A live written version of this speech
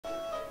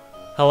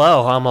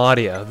Hello, I'm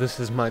Audio. This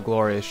is my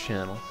glorious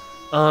channel.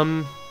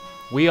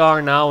 We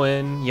are now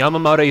in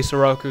Yamamoto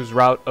Isoroku's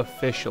route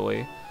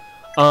officially.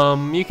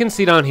 You can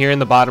see down here in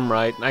the bottom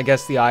right, I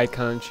guess the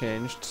icon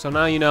changed. So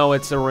now you know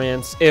it's a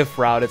Rance if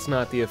route, it's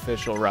not the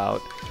official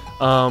route.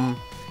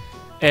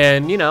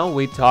 And you know,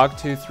 we talked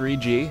to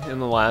 3G in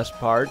the last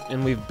part,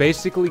 and we've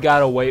basically got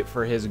to wait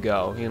for his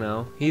go, you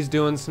know. He's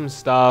doing some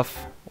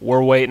stuff,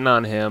 we're waiting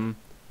on him,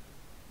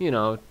 you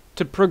know,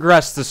 to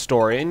progress the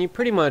story, and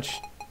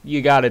you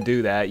gotta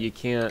do that. You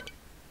can't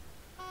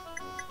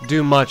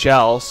do much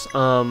else.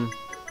 So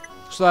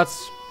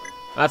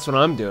that's what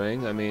I'm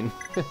doing. I mean,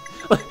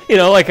 you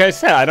know, like I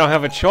said, I don't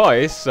have a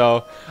choice,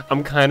 so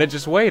I'm kind of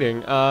just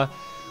waiting.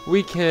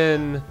 We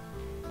can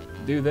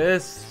do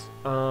this.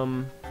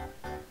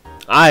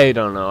 I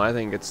don't know. I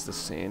think it's the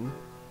scene.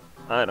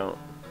 I don't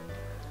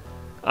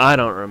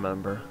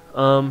remember.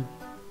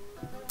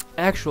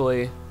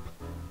 Actually,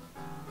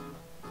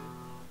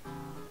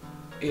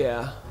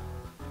 yeah.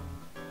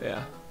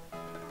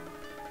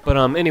 But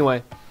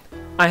anyway,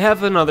 I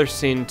have another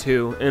scene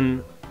too,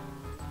 and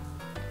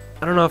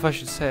I don't know if I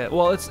should say it.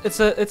 Well, it's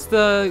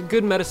the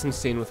good medicine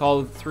scene with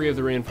all three of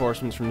the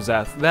reinforcements from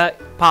Zeth. That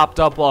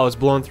popped up while I was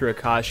blowing through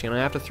Akashi, and I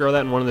have to throw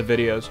that in one of the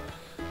videos.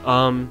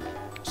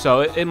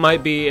 So it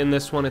might be in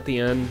this one at the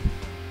end.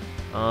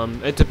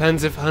 It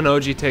depends if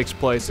Hanoji takes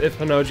place. If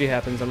Hanoji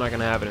happens, I'm not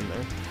gonna have it in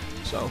there.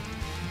 So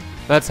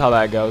that's how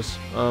that goes.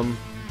 I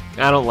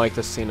don't like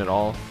this scene at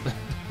all.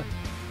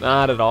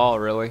 Not at all,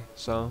 really.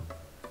 So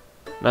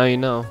now you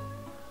know.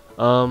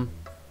 And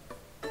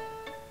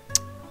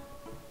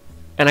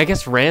I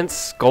guess Rance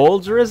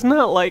scolds her, isn't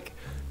it? Like,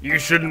 you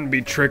shouldn't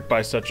be tricked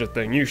by such a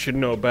thing. You should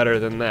know better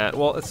than that.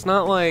 Well, it's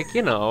not like,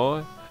 you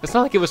know, it's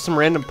not like it was some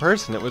random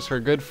person. It was her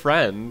good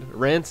friend.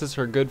 Rance is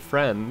her good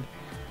friend.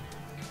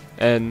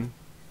 And,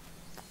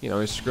 you know,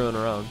 he's screwing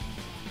around.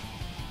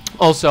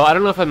 Also, I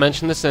don't know if I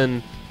mentioned this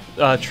in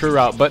True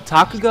Route, but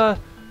Takuga,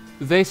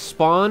 they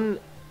spawn,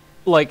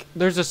 like,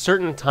 there's a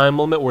certain time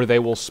limit where they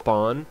will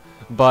spawn,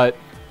 but,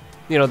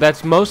 you know,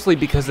 that's mostly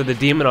because of the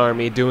demon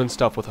army doing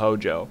stuff with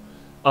Hojo.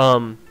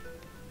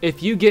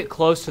 If you get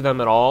close to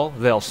them at all,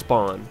 they'll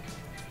spawn.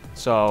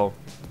 So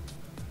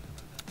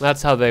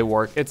that's how they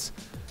work. It's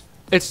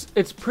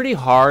pretty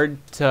hard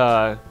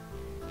to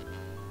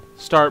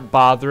start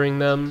bothering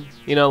them.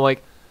 You know,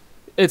 like,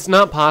 it's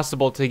not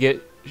possible to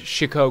get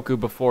Shikoku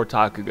before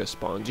Takuga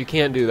spawns. You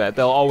can't do that.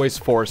 They'll always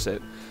force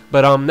it.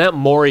 But that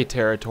Mori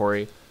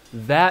territory,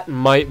 that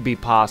might be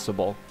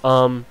possible.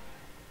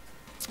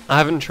 I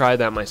haven't tried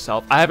that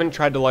myself. I haven't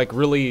tried to, like,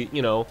 really,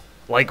 you know,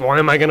 like, why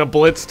am I gonna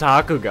blitz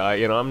Takuga?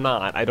 You know, I'm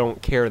not. I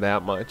don't care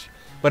that much.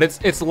 But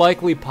it's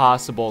likely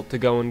possible to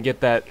go and get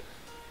that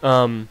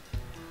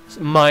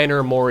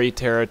minor Mori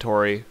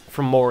territory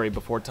from Mori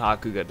before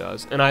Takuga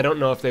does. And I don't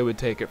know if they would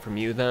take it from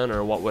you then,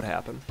 or what would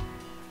happen.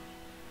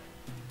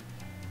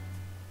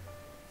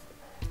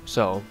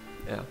 So,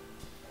 yeah.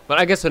 But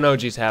I guess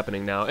Hanoji's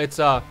happening now. It's,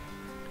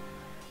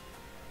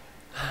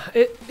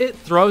 it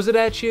throws it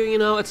at you, you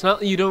know? It's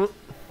not, you don't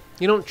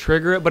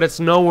trigger it, but it's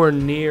nowhere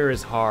near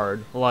as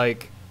hard.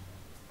 Like,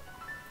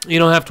 you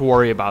don't have to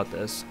worry about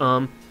this. You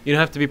don't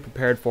have to be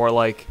prepared for it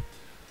like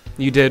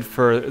you did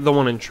for the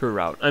one in True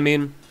Route. I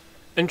mean,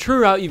 in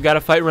True Route, you've got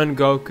to fight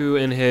Rengoku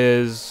in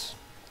his,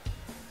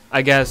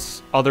 I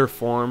guess, other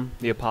form.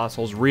 The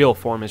Apostle's real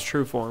form, his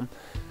true form.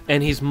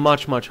 And he's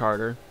much, much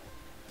harder.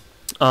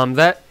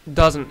 That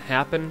doesn't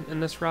happen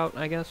in this route,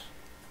 I guess.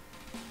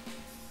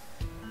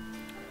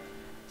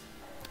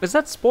 Is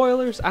that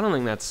spoilers? I don't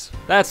think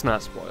that's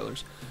not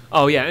spoilers.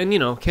 Oh yeah, and you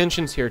know,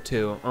 Kenshin's here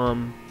too.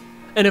 And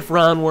if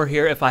Ran were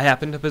here, if I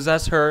happened to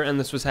possess her and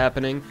this was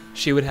happening,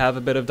 she would have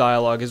a bit of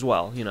dialogue as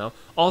well, you know.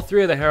 All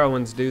three of the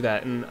heroines do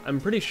that, and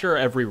I'm pretty sure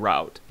every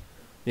route.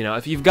 You know,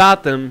 if you've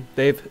got them,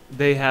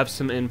 they have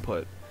some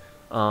input.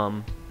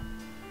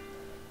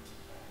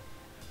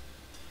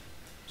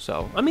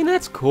 So, I mean,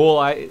 that's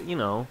cool. You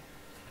know,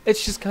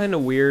 it's just kind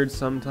of weird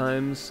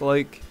sometimes,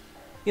 like,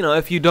 you know,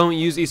 if you don't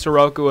use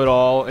Isoroku at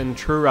all in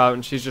True Route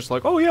and she's just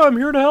like, oh yeah, I'm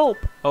here to help.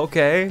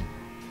 Okay.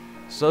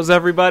 So's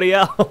everybody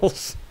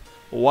else.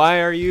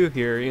 Why are you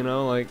here, you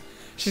know? Like,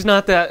 she's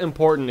not that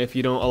important if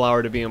you don't allow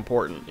her to be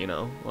important, you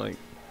know? Like,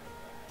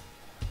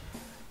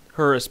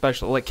 her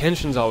especially. Like,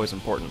 Kenshin's always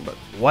important, but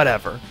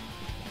whatever.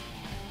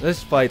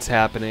 This fight's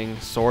happening,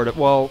 sort of.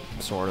 Well,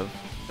 sort of.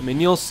 I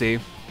mean, you'll see.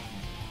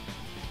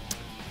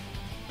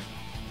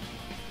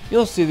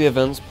 You'll see the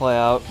events play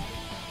out.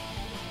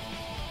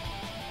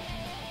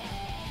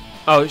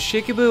 Oh,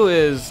 Shikibu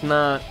is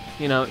not,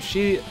 you know,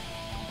 she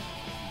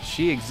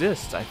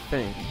exists, I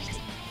think,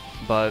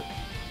 but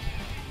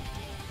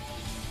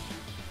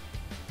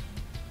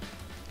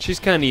she's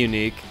kind of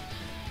unique.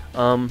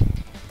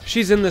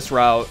 She's in this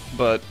route,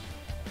 but,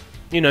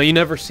 you know, you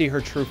never see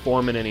her true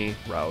form in any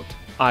route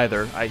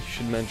either. I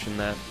should mention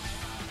that.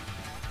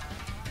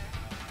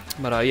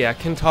 But, yeah,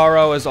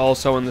 Kentaro is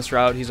also in this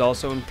route. He's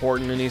also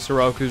important in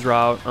Isoroku's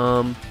route.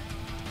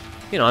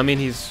 You know, I mean,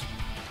 he's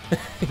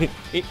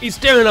he's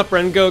staring up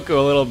Rengoku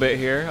a little bit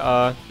here.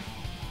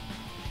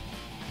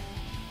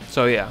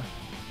 So yeah.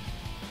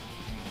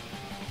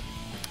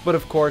 But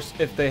of course,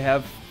 if they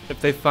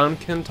found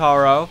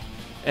Kentaro,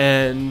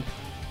 and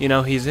you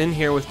know he's in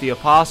here with the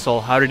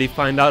Apostle, how did he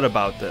find out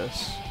about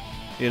this?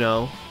 You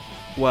know,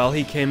 well,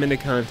 he came into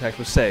contact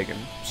with Sagan,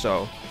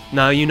 so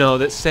now you know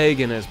that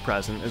Sagan is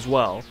present as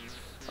well.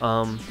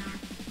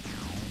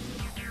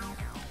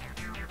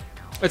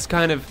 It's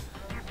kind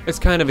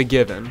of a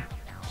given,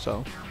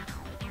 so.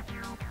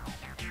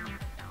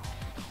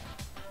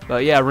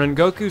 But yeah,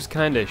 Rengoku's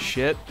kind of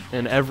shit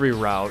in every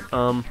route.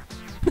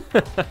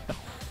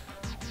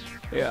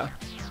 Yeah.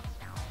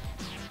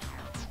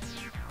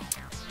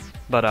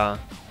 But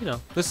you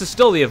know, this is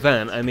still the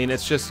event. I mean,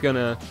 it's just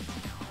gonna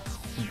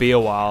be a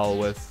while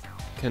with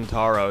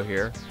Kentaro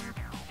here.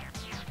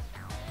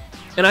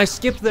 And I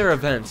skipped their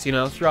events, you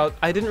know, throughout.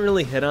 I didn't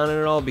really hit on it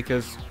at all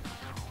because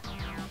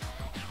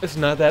it's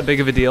not that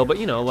big of a deal. But,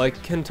 you know, like,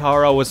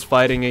 Kentaro was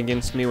fighting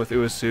against me with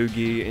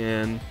Uesugi,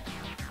 and,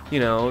 you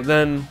know,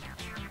 then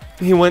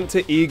he went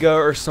to Iga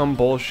or some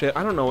bullshit.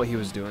 I don't know what he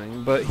was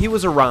doing, but he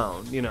was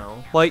around, you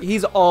know. Like,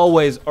 he's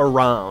always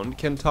around.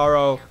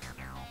 Kentaro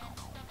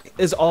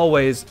is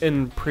always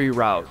in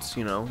pre-routes,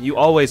 you know. You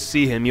always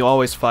see him, you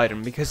always fight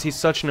him, because he's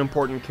such an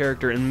important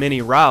character in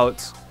many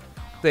routes.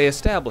 They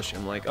establish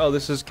him, like, oh,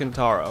 this is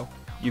Kentaro.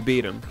 You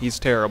beat him. He's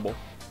terrible.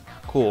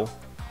 Cool.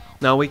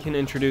 Now we can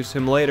introduce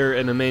him later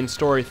in a main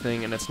story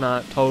thing, and it's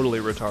not totally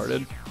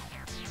retarded.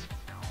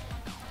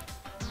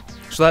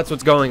 So that's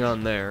what's going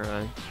on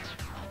there.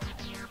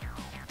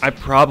 I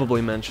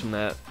probably mentioned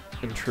that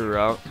in True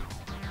Route,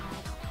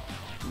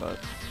 but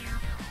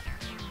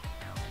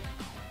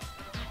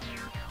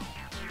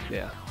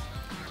yeah.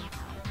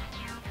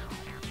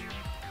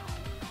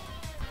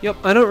 Yep,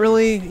 I don't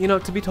really, you know,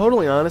 to be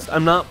totally honest, I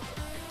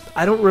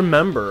don't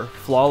remember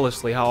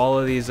flawlessly how all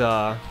of these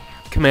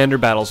commander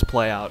battles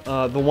play out.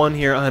 The one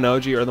here,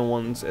 Hanoji, are the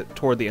ones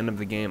toward the end of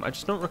the game. I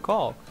just don't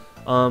recall.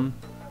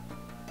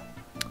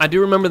 I do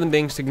remember them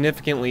being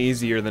significantly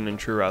easier than in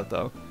True Route,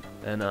 though.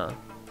 And,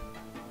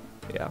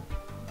 yeah.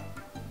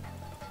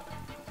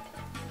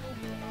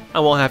 I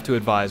won't have to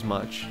advise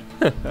much.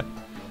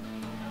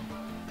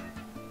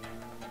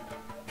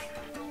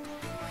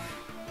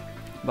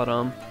 But,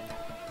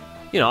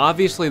 you know,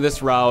 obviously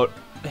this route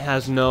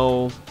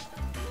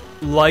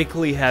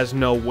likely has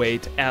no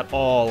weight at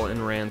all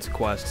in Rance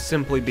Quest,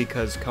 simply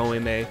because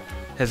Koime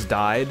has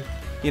died,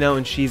 you know,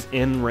 and she's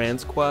in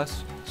Rance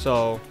Quest,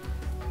 so,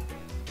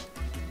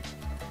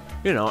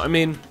 you know, I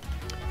mean,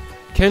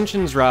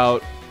 Kenshin's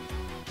route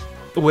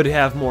would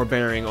have more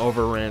bearing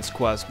over Rance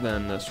Quest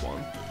than this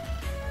one,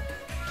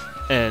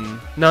 and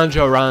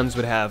Nanjo Ran's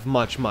would have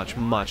much, much,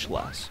 much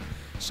less,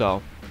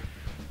 so,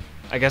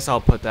 I guess I'll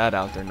put that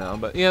out there now,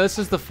 but yeah, this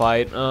is the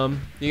fight.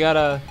 You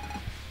gotta,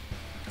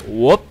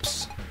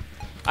 whoops.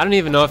 I don't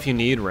even know if you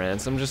need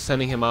Rance. I'm just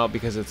sending him out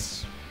because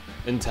it's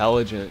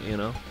intelligent, you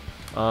know.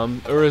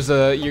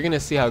 You're gonna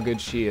see how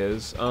good she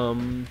is.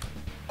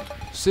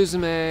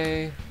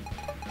 Suzume,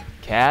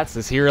 Cats.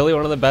 Is he really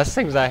one of the best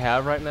things I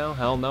have right now?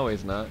 Hell no,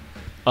 he's not.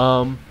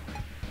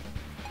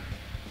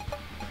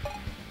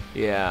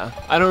 Yeah,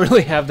 I don't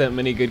really have that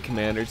many good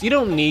commanders. You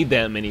don't need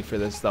that many for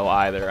this though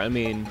either. I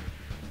mean,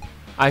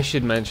 I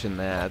should mention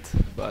that,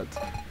 but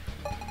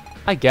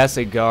I guess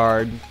a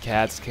guard,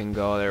 Cats can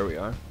go. There we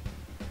are.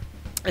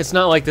 It's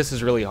not like this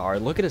is really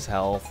hard. Look at his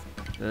health.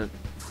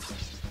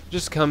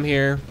 Just come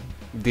here,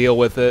 deal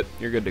with it.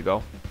 You're good to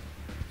go.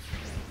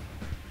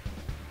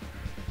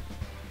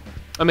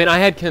 I mean, I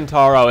had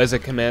Kentaro as a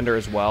commander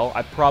as well.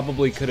 I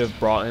probably could have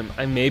brought him.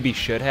 I maybe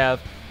should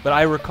have, but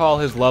I recall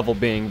his level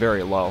being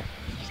very low.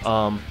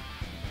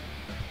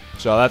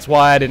 So that's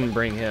why I didn't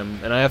bring him.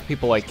 And I have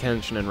people like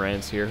Kenshin and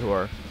Rance here who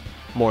are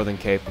more than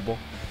capable.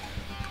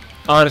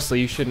 Honestly,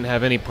 you shouldn't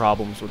have any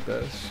problems with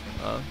this.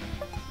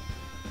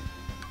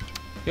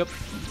 Yep.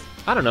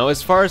 I don't know,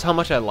 as far as how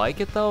much I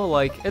like it though,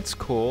 like, it's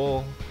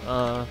cool.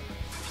 I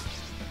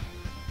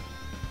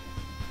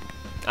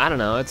don't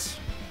know, it's...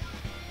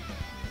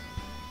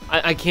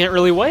 I can't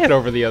really weigh it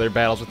over the other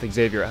battles with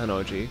Xavier at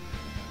Hanoji.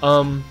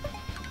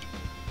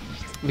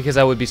 Because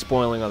I would be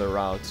spoiling other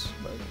routes,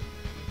 but...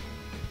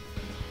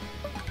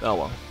 oh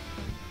well.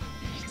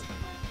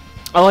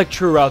 I like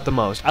True Route the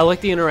most. I like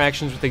the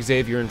interactions with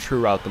Xavier in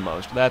True Route the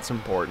most. That's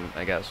important,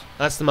 I guess.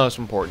 That's the most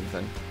important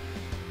thing.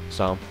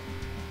 So...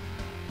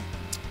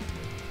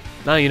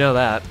 now you know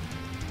that.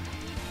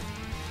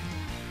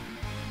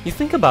 You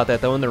think about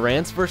that though, in the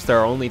Rance verse there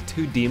are only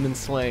 2 demon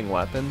slaying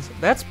weapons.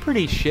 That's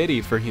pretty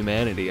shitty for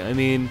humanity. I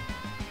mean,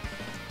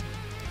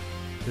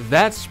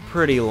 that's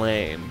pretty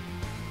lame.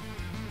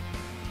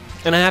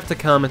 And I have to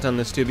comment on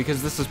this too,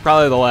 because this is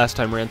probably the last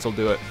time Rance will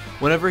do it.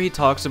 Whenever he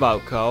talks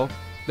about Ko,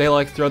 they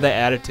like throw the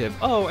additive,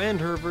 oh, and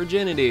her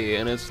virginity,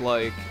 and it's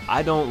like,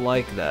 I don't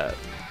like that.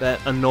 That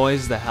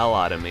annoys the hell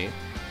out of me.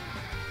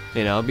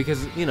 You know,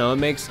 because, you know,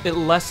 it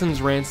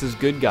lessens Rance's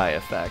good guy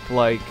effect.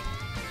 Like,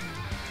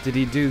 did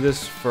he do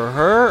this for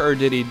her, or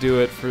did he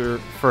do it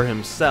for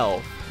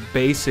himself?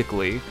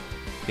 Basically,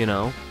 you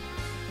know.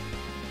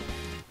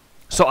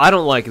 So I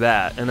don't like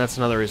that, and that's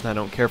another reason I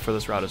don't care for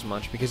this route as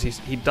much, because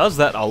he does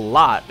that a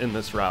lot in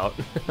this route.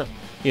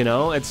 You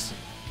know, it's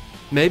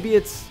Maybe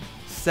it's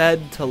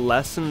said to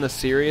lessen the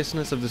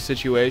seriousness of the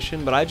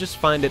situation, but I just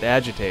find it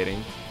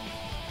agitating.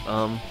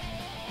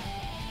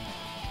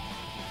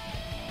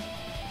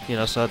 You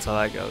know, so that's how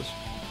that goes.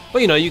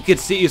 But, you know, you could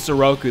see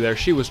Isoroku there.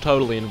 She was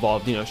totally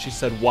involved. You know, she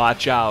said,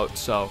 watch out.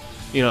 So,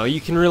 you know,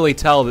 you can really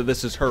tell that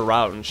this is her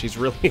route, and she's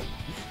really,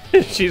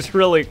 she's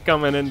really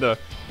coming into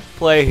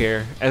play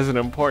here as an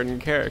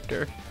important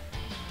character.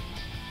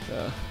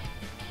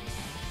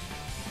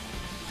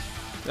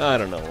 I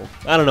don't know.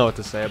 I don't know what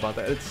to say about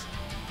that.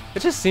 It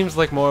just seems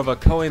like more of a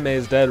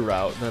Koime's dead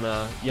route than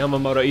a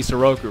Yamamoto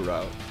Isoroku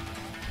route.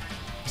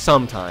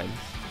 Sometimes.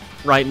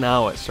 Right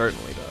now, it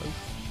certainly does.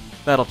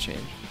 That'll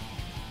change.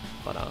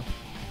 But,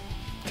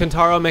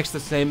 Kentaro makes the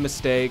same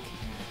mistake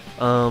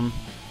as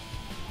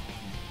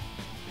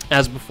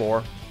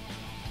before.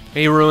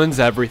 He ruins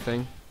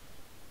everything.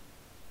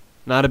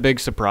 Not a big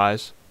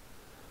surprise.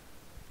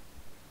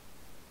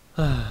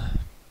 But,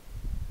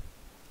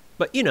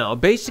 you know,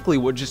 basically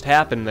what just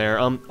happened there,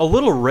 a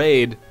little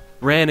raid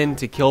ran in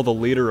to kill the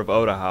leader of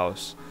Oda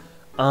House.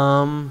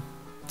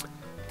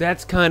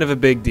 That's kind of a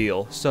big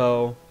deal,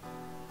 so,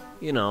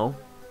 you know.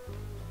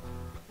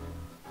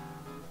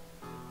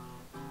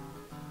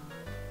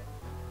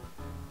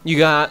 You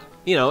got,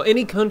 you know,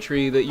 any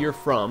country that you're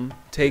from,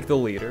 take the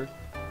leader.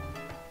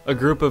 A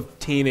group of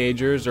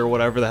teenagers or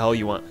whatever the hell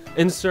you want.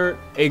 Insert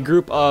a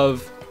group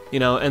of, you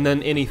know, and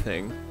then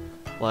anything.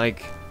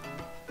 Like,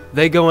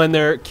 they go in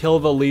there, kill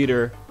the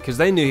leader, because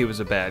they knew he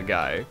was a bad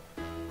guy.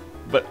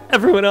 But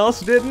everyone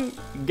else didn't?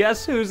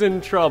 Guess who's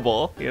in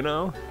trouble, you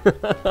know?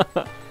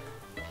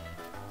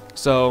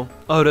 So,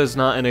 Oda's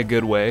not in a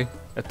good way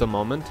at the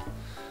moment.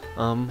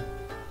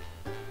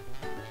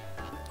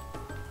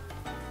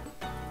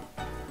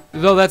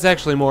 Though that's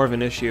actually more of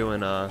an issue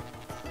in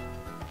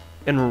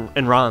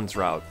Ran's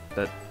route.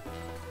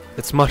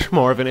 It's much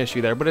more of an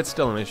issue there, but it's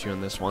still an issue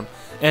in this one.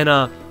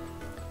 And,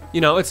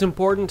 you know, it's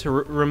important to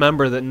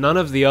remember that none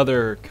of the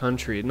other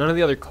clans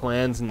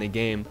in the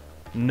game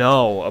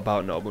know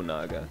about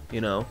Nobunaga,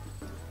 you know?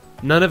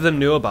 None of them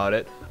knew about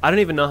it. I don't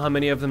even know how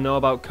many of them know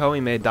about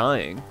Koime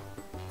dying.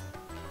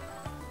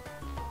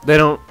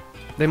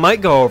 They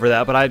might go over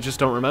that, but I just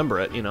don't remember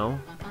it, you know?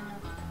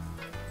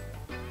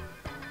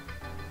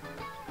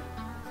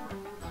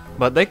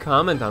 But they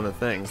comment on the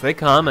things. They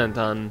comment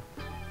on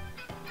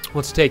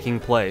what's taking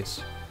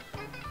place.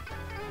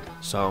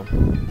 So...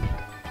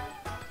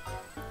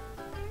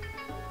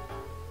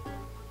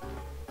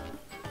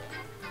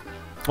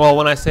 Well,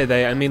 when I say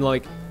they, I mean,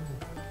 like,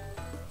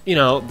 you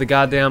know, the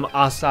goddamn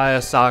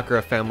Asaya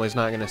Sakura family's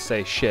not gonna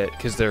say shit,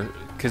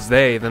 because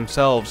they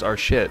themselves are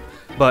shit.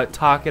 But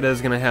Takeda's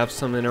gonna have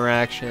some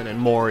interaction, and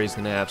Mori's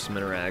gonna have some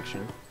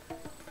interaction.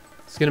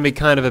 It's gonna be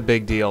kind of a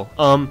big deal.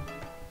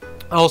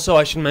 Also,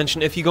 I should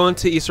mention, if you go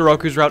into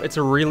Isoroku's route, it's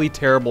a really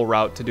terrible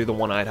route to do the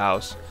One-Eyed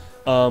House.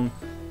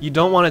 You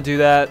don't want to do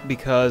that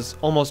because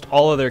almost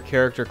all of their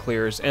character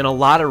clears, and a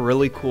lot of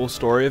really cool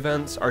story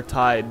events are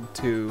tied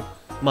to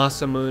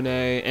Masamune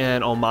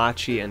and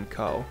Omachi and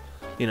Co.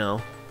 You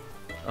know,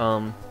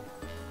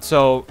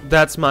 so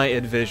that's my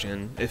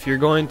advision. If you're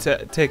going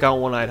to take out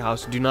One-Eyed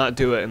House, do not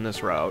do it in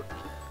this route.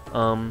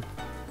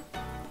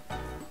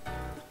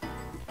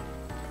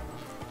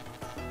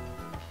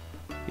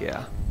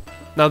 Yeah.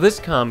 Now this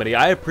comedy,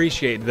 I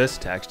appreciate this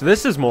text.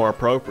 This is more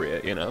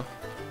appropriate, you know.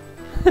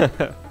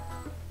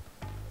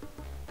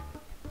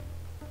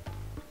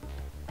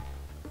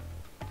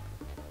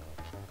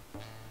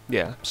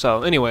 Yeah,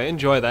 so anyway,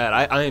 enjoy that.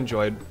 I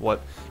enjoyed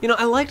what... You know,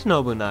 I liked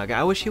Nobunaga.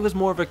 I wish he was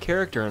more of a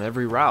character in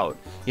every route.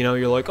 You know,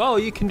 you're like, oh,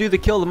 you can do the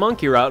kill the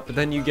monkey route, but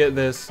then you get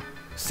this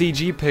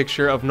CG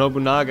picture of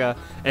Nobunaga,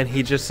 and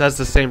he just says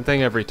the same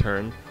thing every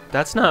turn.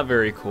 That's not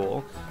very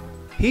cool.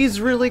 He's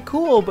really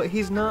cool, but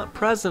he's not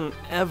present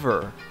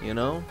ever, you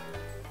know?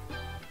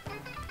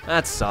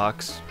 That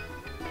sucks.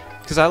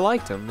 Because I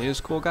liked him. He was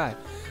a cool guy.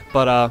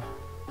 But,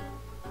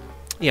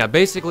 yeah,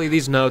 basically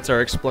these notes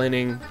are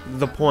explaining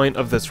the point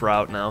of this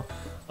route now.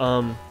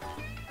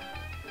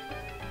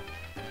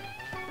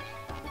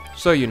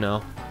 So you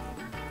know.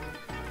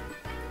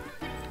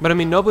 But I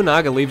mean,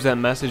 Nobunaga leaves that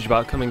message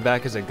about coming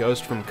back as a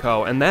ghost from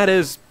Ko, and that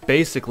is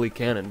basically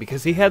canon,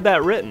 because he had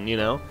that written, you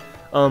know?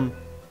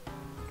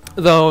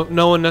 Though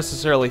no one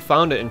necessarily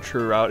found it in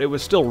True Route, it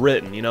was still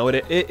written, you know?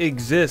 It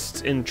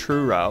exists in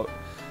True Route.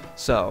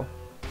 So,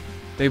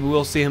 maybe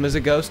we'll see him as a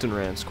ghost in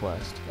Rance's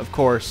quest. Of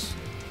course,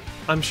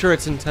 I'm sure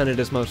it's intended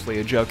as mostly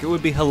a joke. It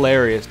would be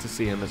hilarious to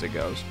see him as a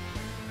ghost.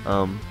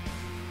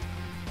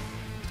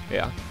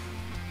 Yeah.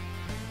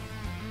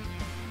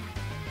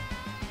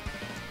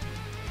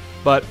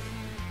 But,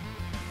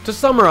 to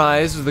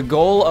summarize, the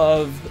goal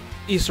of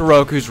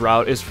Isoroku's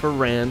route is for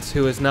Rance,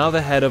 who is now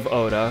the head of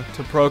Oda,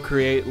 to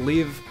procreate,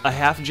 leave a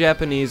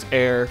half-Japanese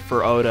heir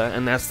for Oda,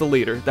 and that's the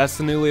leader. That's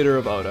the new leader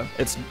of Oda.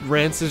 It's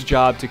Rance's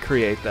job to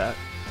create that.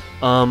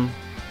 And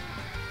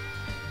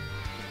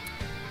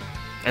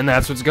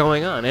that's what's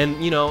going on.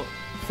 And, you know,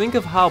 think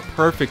of how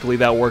perfectly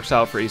that works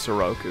out for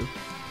Isoroku.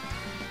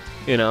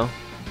 You know?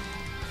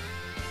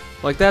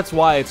 Like, that's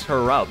why it's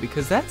her route,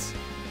 because that's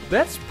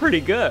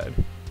pretty good.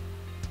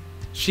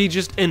 She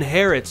just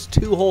inherits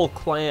 2 whole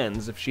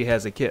clans if she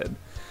has a kid.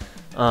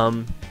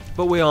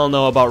 But we all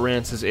know about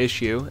Rance's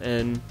issue,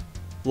 and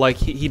like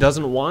he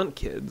doesn't want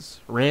kids.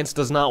 Rance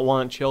does not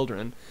want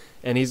children,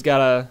 and he's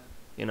gotta,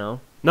 you know,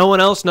 no one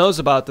else knows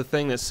about the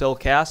thing that Syl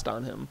cast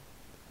on him,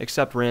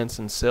 except Rance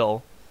and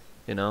Syl,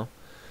 you know.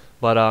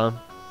 But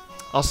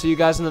I'll see you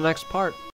guys in the next part.